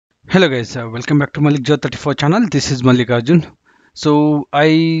Hello guys, welcome back to Malik 34 channel. This is Malik Arjun. So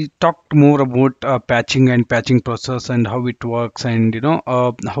I talked more about patching and patching process and how it works, and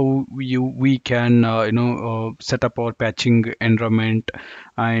how we can set up our patching environment,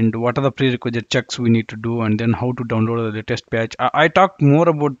 and what are the prerequisite checks we need to do, and then how to download the latest patch. I talked more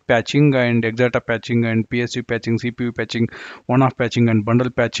about patching and Exadata patching and PSU patching, CPU patching, one-off patching and bundle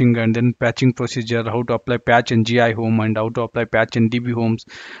patching, and then patching procedure, how to apply patch in GI home and how to apply patch in DB homes,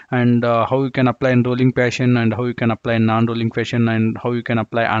 and how you can apply in rolling fashion and how you can apply in non-rolling fashion, and how you can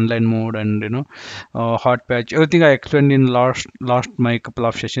apply online mode, and hot patch. Everything I explained in last my couple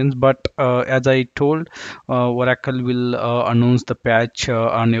of sessions. But as I told, Oracle will announce the patch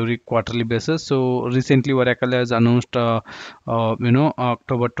on every quarterly basis. So recently Oracle has announced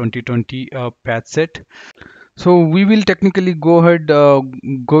October 2020 patch set. So we will technically go ahead,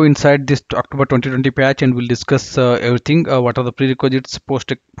 go inside this October 2020 patch, and we'll discuss everything. What are the prerequisites,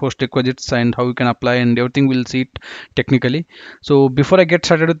 post requisites, and how you can apply, and everything. We'll see it technically. So before I get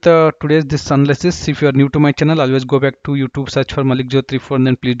started with today's this analysis, if you are new to my channel, always go back to YouTube, search for Malik034, and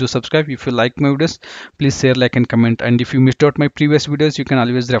then please do subscribe. If you like my videos, please share, like, and comment. And if you missed out my previous videos, you can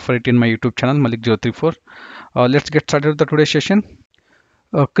always refer it in my YouTube channel Malik034. Let's get started with the today's session.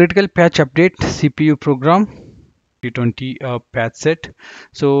 Critical patch update CPU program 2020 patch set.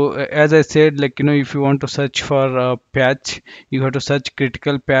 So as I said, if you want to search for patch, you have to search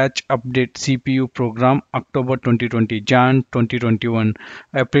critical patch update CPU program October 2020, Jan 2021,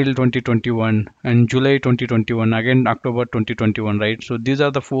 April 2021, and July 2021, again October 2021, right? So these are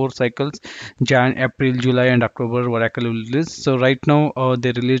the 4 cycles: Jan, April, July, and October. Oracle will release. So right now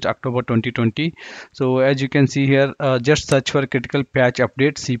they released October 2020. So as you can see here, just search for critical patch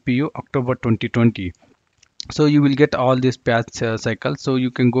update CPU October 2020. So you will get all these patch cycles. So you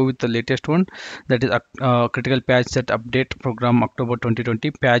can go with the latest one, that is critical patch set update program October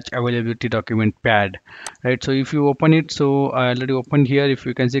 2020 patch availability document pad, right? So if you open it, so I already opened here. If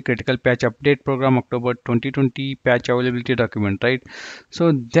you can see critical patch update program October 2020 patch availability document, right?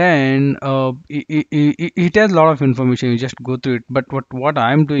 So then it has a lot of information. You just go through it. But what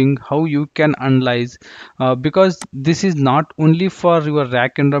I'm doing, how you can analyze, because this is not only for your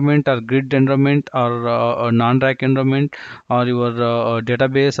rack environment or grid environment or non-rack environment, or your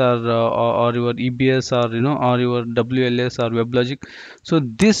database, or your EBS, or or your WLS or WebLogic. So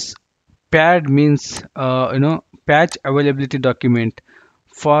this pad means patch availability document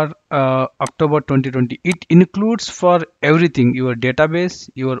for October 2020. It includes for everything: your database,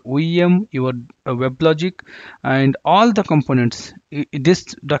 your OEM, your WebLogic, and all the components. This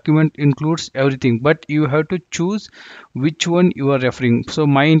document includes everything, but you have to choose which one you are referring. So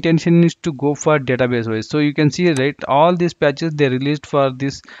my intention is to go for database wise. So you can see, right, all these patches they released for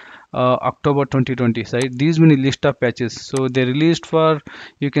this October 2020, right? These many list of patches. So they released for,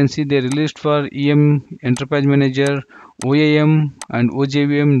 you can see they released for EM, Enterprise Manager, OAM, and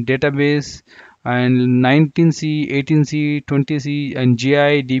OJVM database, and 19C, 18C, 20C, and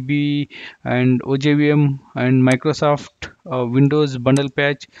GI, DB, and OJVM, and Microsoft Windows bundle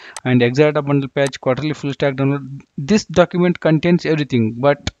patch, and Exadata bundle patch, quarterly full stack download. This document contains everything,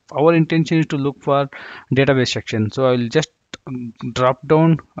 but our intention is to look for database section. So I will just drop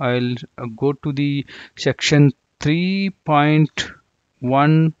down. I'll go to the section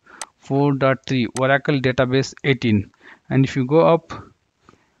 3.14.3 Oracle database 18, and if you go up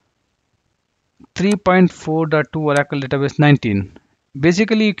 3.4.2 Oracle database 19,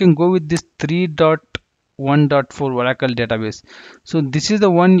 basically you can go with this 3.1.4 Oracle database. So this is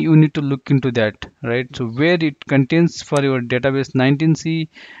the one you need to look into that, right? So where it contains for your database 19C,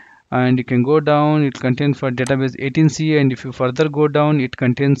 and you can go down, it contains for database 18C, and if you further go down, it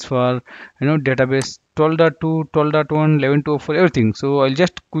contains for database 12.2, 12.1, 11.04, everything. So I'll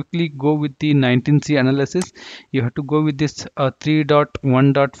just quickly go with the 19C analysis. You have to go with this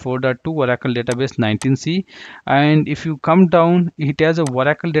 3.1.4.2 Oracle database 19C, and if you come down, it has a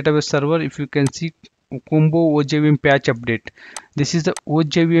Oracle database server. If you can see combo OJVM patch update, this is the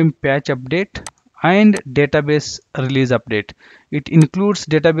OJVM patch update and database release update. It includes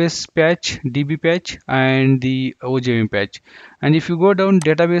database patch, DB patch, and the OJVM patch. And if you go down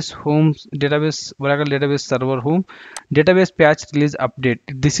database homes, database Oracle database server home, database patch release update,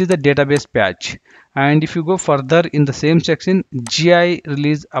 this is the database patch. And if you go further in the same section, GI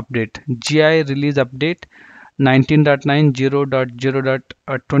release update, 19.9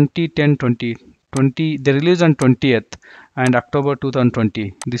 0.0.20 they released on 20th and October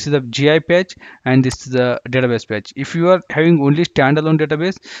 2020. This is the GI patch, and this is the database patch. If you are having only standalone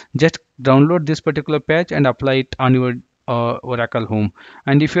database, just download this particular patch and apply it on your Oracle Home.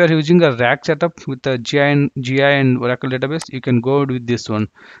 And if you are using a rack setup with a GI and Oracle database, you can go with this one.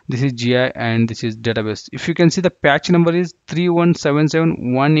 This is GI and this is database. If you can see, the patch number is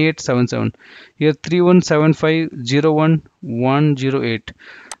 31771877. Here 317501108.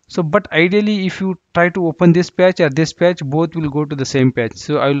 So but ideally, if you try to open this patch or this patch, both will go to the same patch.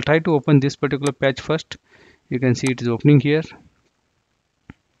 So I will try to open this particular patch first. You can see it is opening here.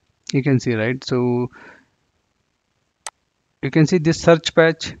 You can see, right? So you can see this search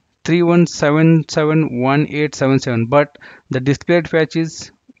patch 31771877, but the displayed patch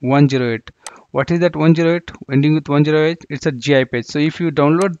is 108. What is that 108? Ending with 108, it's a GI patch. So if you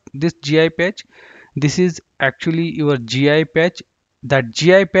download this GI patch, this is actually your GI patch. That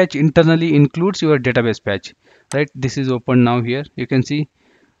GI patch internally includes your database patch, right? This is open now. Here you can see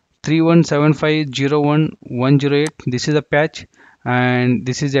 3175011108. This is a patch, and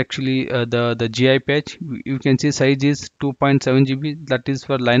this is actually the GI patch. You can see size is 2.7 GB. That is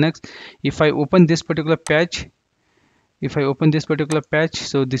for Linux. If I open this particular patch,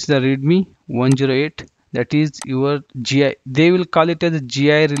 so this is a README 108. That is your GI. They will call it as a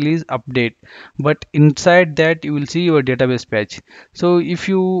GI release update, but inside that you will see your database patch. So if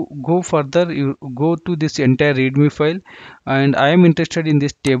you go further, you go to this entire README file, and I am interested in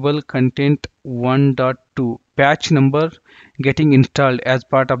this table content 1.2 patch number getting installed as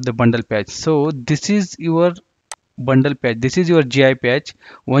part of the bundle patch. So this is your bundle patch. This is your GI patch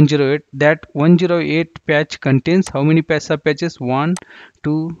 108. That 108 patch contains how many sub patches? 1,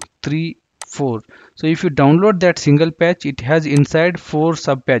 2, 3, 4. So if you download that single patch, it has inside 4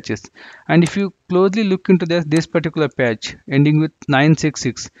 sub patches. And if you closely look into this particular patch ending with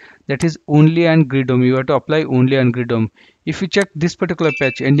 966, that is only on grid home. You have to apply only on grid home. If you check this particular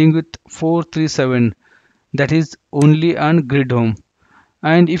patch ending with 437, that is only on grid home.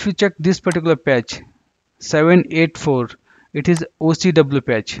 And if you check this particular patch 784, it is OCW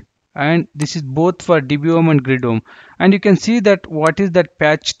patch, and this is both for DB home and grid home. And you can see that what is that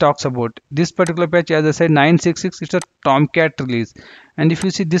patch talks about. This particular patch, as I said, 966, it's a Tomcat release. And if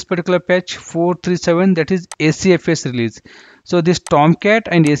you see this particular patch 437, that is ACFS release. So this Tomcat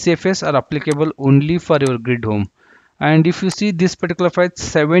and ACFS are applicable only for your grid home. And if you see this particular patch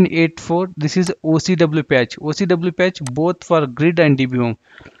 784, this is OCW patch. OCW patch both for grid and DB home.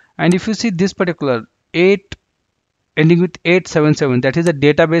 And if you see this particular 8 ending with 877, that is a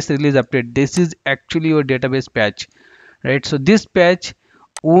database release update. This is actually your database patch, right? So this patch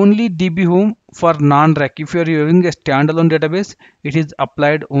only DB home for non-rack. If you are using a standalone database, it is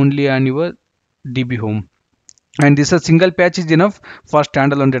applied only on your DB home. And this a single patch is enough for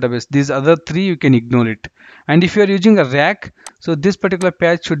standalone database. These other 3 you can ignore it. And if you are using a rack, so this particular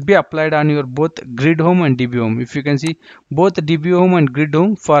patch should be applied on your both grid home and DB home. If you can see, both DB home and grid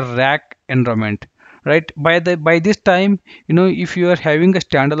home for rack environment, right? By this time, if you are having a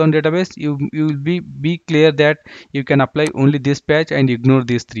standalone database, you will be clear that you can apply only this patch and ignore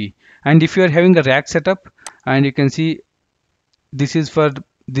these 3. And if you are having a rack setup, and you can see this is for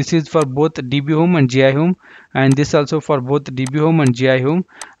both DB home and GI home, and this also for both DB home and GI home,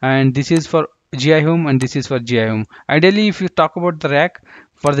 and this is for GI home, and this is for GI home. Ideally, if you talk about the rack,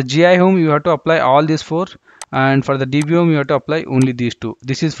 for the GI home you have to apply all these 4, and for the DB home you have to apply only these 2.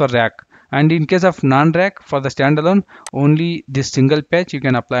 This is for rack. And in case of non-rack, for the standalone, only this single patch you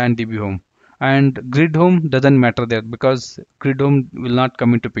can apply on DB home. And grid home doesn't matter there, because grid home will not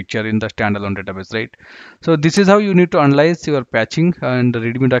come into picture in the standalone database, right? So this is how you need to analyze your patching and the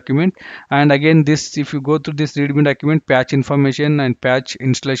readme document. And again, this, if you go through this readme document, patch information and patch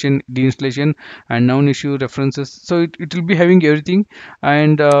installation, deinstallation, and known issue references, so it will be having everything.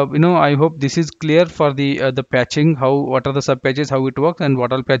 And I hope this is clear for the patching, what are the sub patches, how it works, and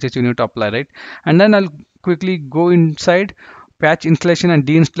what all patches you need to apply, right? And then I'll quickly go inside patch installation and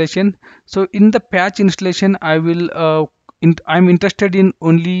deinstallation. So in the patch installation, I'm interested in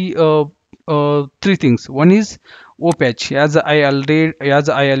only 3 things. One is OPatch. As I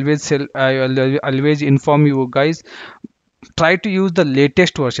always inform you guys, try to use the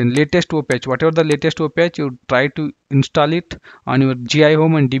latest version, latest OPatch. Whatever the latest OPatch, you try to install it on your GI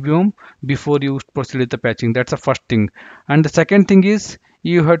home and DB home before you proceed with the patching. That's the first thing. And the second thing is,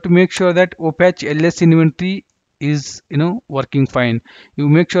 you have to make sure that OPatch LS inventory is working fine. You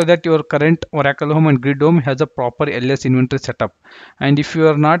make sure that your current Oracle home and grid home has a proper LS inventory setup. And if you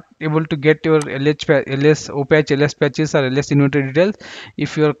are not able to get your OPatch LS patches or LS inventory details,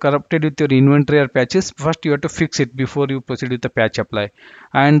 if you are corrupted with your inventory or patches, first you have to fix it before you proceed with the patch apply.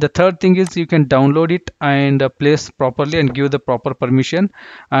 And the third thing is, you can download it and place properly and give the proper permission,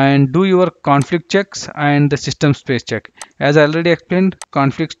 and do your conflict checks and the system space check. As I already explained,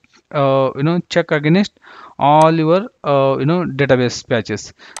 conflict check against all your database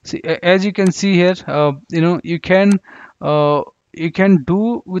patches. See, as you can see here, uh, you can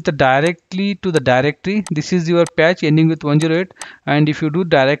do with the directly to the directory. This is your patch ending with 108, and if you do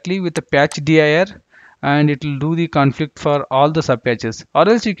directly with the patch dir, and it will do the conflict for all the sub patches, or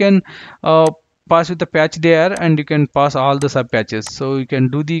else you can pass with the patch dir and you can pass all the sub patches. So you can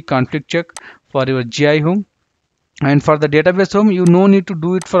do the conflict check for your gi home. And for the database home, you no need to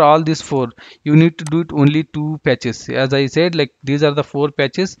do it for all these four. You need to do it only two patches. As I said, like these are the four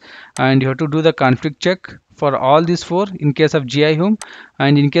patches, and you have to do the conflict check for all these four in case of gi home,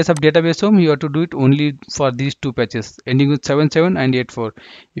 and in case of database home you have to do it only for these two patches ending with 77 and 84.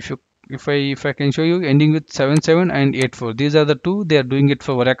 If I can show you ending with 77 and 84, these are the two they are doing it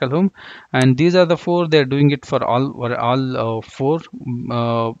for Oracle home, and these are the four they are doing it for all four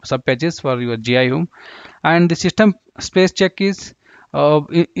sub patches for your gi home. And the system space check is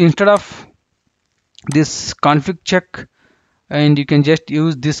instead of this config check, and you can just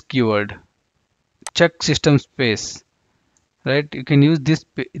use this keyword check system space, right? You can use this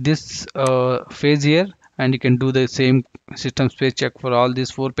phase here, and you can do the same system space check for all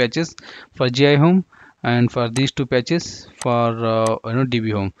these four patches for gi home, and for these two patches for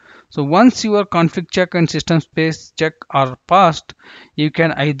db home. So once your config check and system space check are passed, you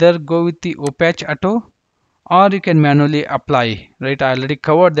can either go with the OPatch auto, or you can manually apply, right? I already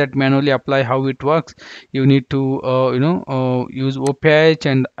covered that manually apply how it works. You need to use OPatch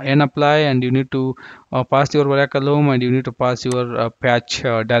and apply, and you need to pass your Oracle home, and you need to pass your patch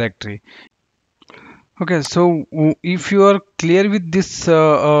directory. Okay, so if you are clear with this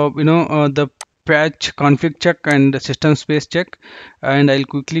the patch config check and the system space check, and I'll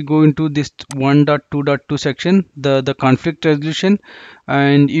quickly go into this 1.2.2 section, the conflict resolution.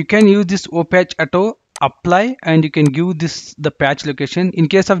 And you can use this OPatch auto apply, and you can give this the patch location. In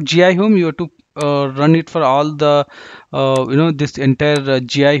case of gi home, you have to run it for all the this entire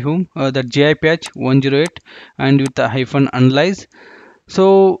gi home, the gi patch 108, and with the hyphen analyze.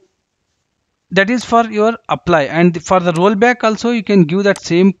 So that is for your apply. And for the rollback also, you can give that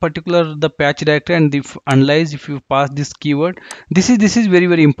same particular the patch directory, and if analyze, if you pass this keyword, this is very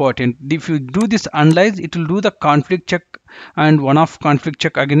very important. If you do this analyze, it will do the conflict check and one-off conflict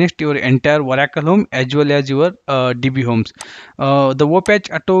check against your entire Oracle home as well as your DB homes. The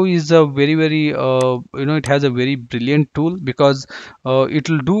OPatch auto is a very very it has a very brilliant tool, because it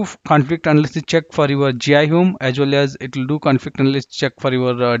will do conflict analysis check for your gi home, as well as it will do conflict analysis check for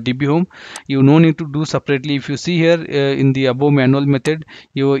your DB home. You no need to do separately. If you see here in the above manual method,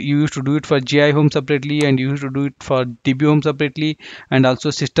 you used to do it for gi home separately, and you used to do it for DB home separately, and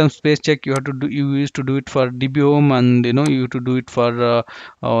also system space check you used to do it for DB home, and you have to do it for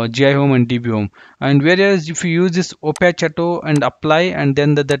gi home and DB home. And whereas if you use this OPatch auto and apply, and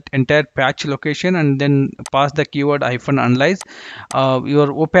then that entire patch location, and then pass the keyword hyphen analyze, your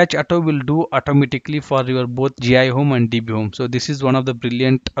OPatch auto will do automatically for your both gi home and DB home. So this is one of the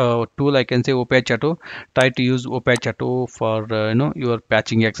brilliant tool, I can say, OPatch auto. Try to use OPatch auto for your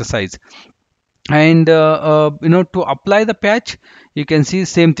patching exercise. And to apply the patch, you can see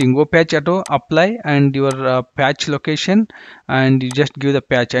same thing, OPatch auto apply, and your patch location, and you just give the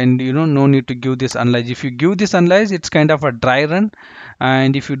patch, and no need to give this analyze. If you give this analyze, it's kind of a dry run,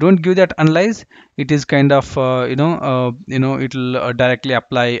 and if you don't give that analyze, it is kind of it will directly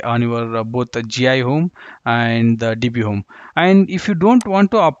apply on your both the gi home and the DB home. And if you don't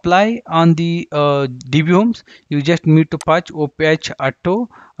want to apply on the DB homes, you just need to patch OPatch auto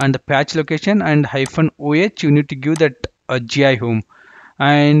and the patch location and hyphen OH. You need to give that gi home.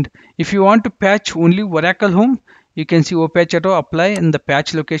 And if you want to patch only Oracle home, you can see OPatch auto apply and the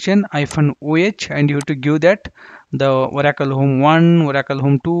patch location hyphen OH, and you have to give that the Oracle home 1, Oracle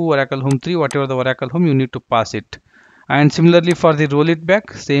home 2, Oracle home 3, whatever the Oracle home, you need to pass it. And similarly for the roll it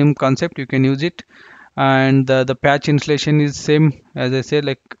back, same concept, you can use it. And the patch installation is same, as I said,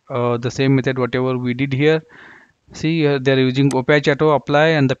 like the same method whatever we did here. See here they are using OPatch auto apply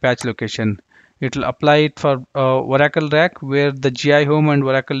and the patch location. It will apply it for Oracle rack where the gi home and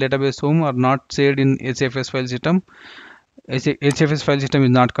Oracle database home are not saved in ACFS file system. ACFS file system is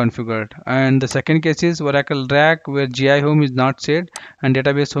not configured. And the second case is Oracle rack where gi home is not saved and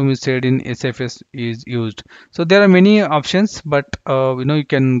database home is saved in ACFS is used. So there are many options, but you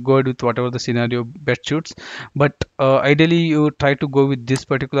can go with whatever the scenario best suits. But ideally you try to go with this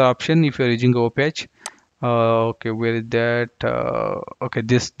particular option if you are using OPatch. Okay, where is that? Okay,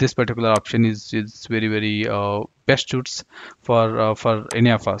 this particular option is very very best suits for any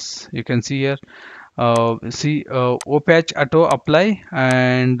of us. You can see here. See OPatch auto apply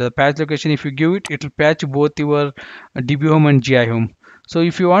and the patch location. If you give it, it will patch both your DB home and gi home. So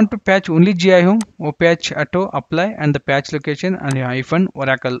if you want to patch only GI home, OPatch auto apply and the patch location and hyphen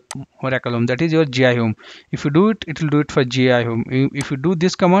Oracle home, that is your GI home. If you do it, it will do it for GI home. If you do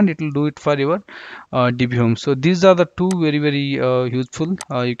this command, it will do it for your DB home. So these are the two very useful.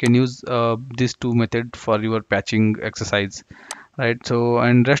 You can use these two method for your patching exercise, right? So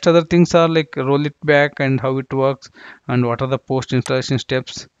and rest other things are like roll it back and how it works and what are the post installation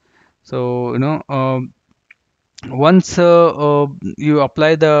steps. So once you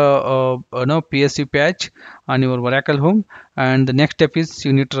apply the PSU patch on your Oracle home, and the next step is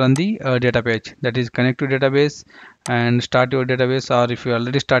you need to run the data patch, that is connect to database and start your database, or if you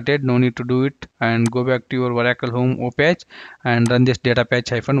already started, no need to do it, and go back to your Oracle home OPatch and run this data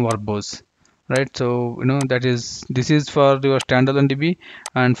patch hyphen verbose, right? So that is, this is for your standalone DB,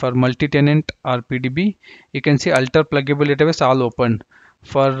 and for multi-tenant or PDB you can see alter pluggable database all open.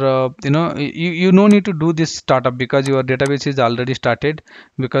 For you no need to do this startup because your database is already started,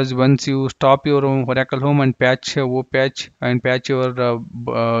 because once you stop your Oracle home and patch OPatch and patch your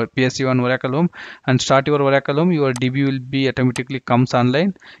PSU on Oracle home and start your Oracle home, your DB will be automatically comes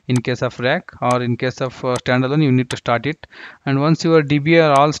online. In case of rack or in case of standalone, you need to start it, and once your DB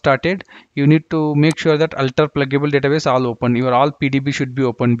are all started, you need to make sure that alter pluggable database all open, your all PDB should be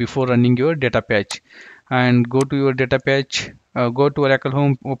open before running your data patch, and go to your data patch, go to Oracle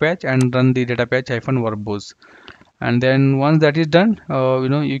home OPatch and run the data patch hyphen verbose. And then once that is done,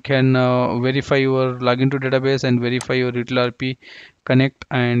 you can verify your login to database and verify your util connect,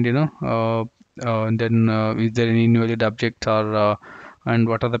 and and then is there any invalid object, or and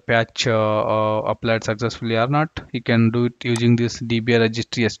what are the patch applied successfully or not. You can do it using this DB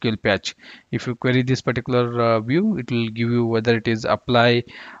registry SQL patch. If you query this particular view, it will give you whether it is apply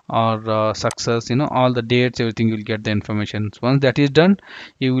or success, all the dates, everything, you will get the information. So once that is done,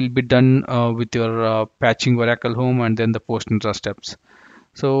 you will be done with your patching Oracle home and then the post intra steps.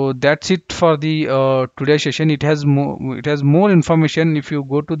 So that's it for the today's session. It has more information. If you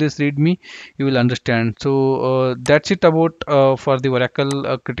go to this readme, you will understand. So that's it about for the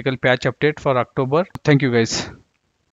Oracle critical patch update for October. Thank you guys.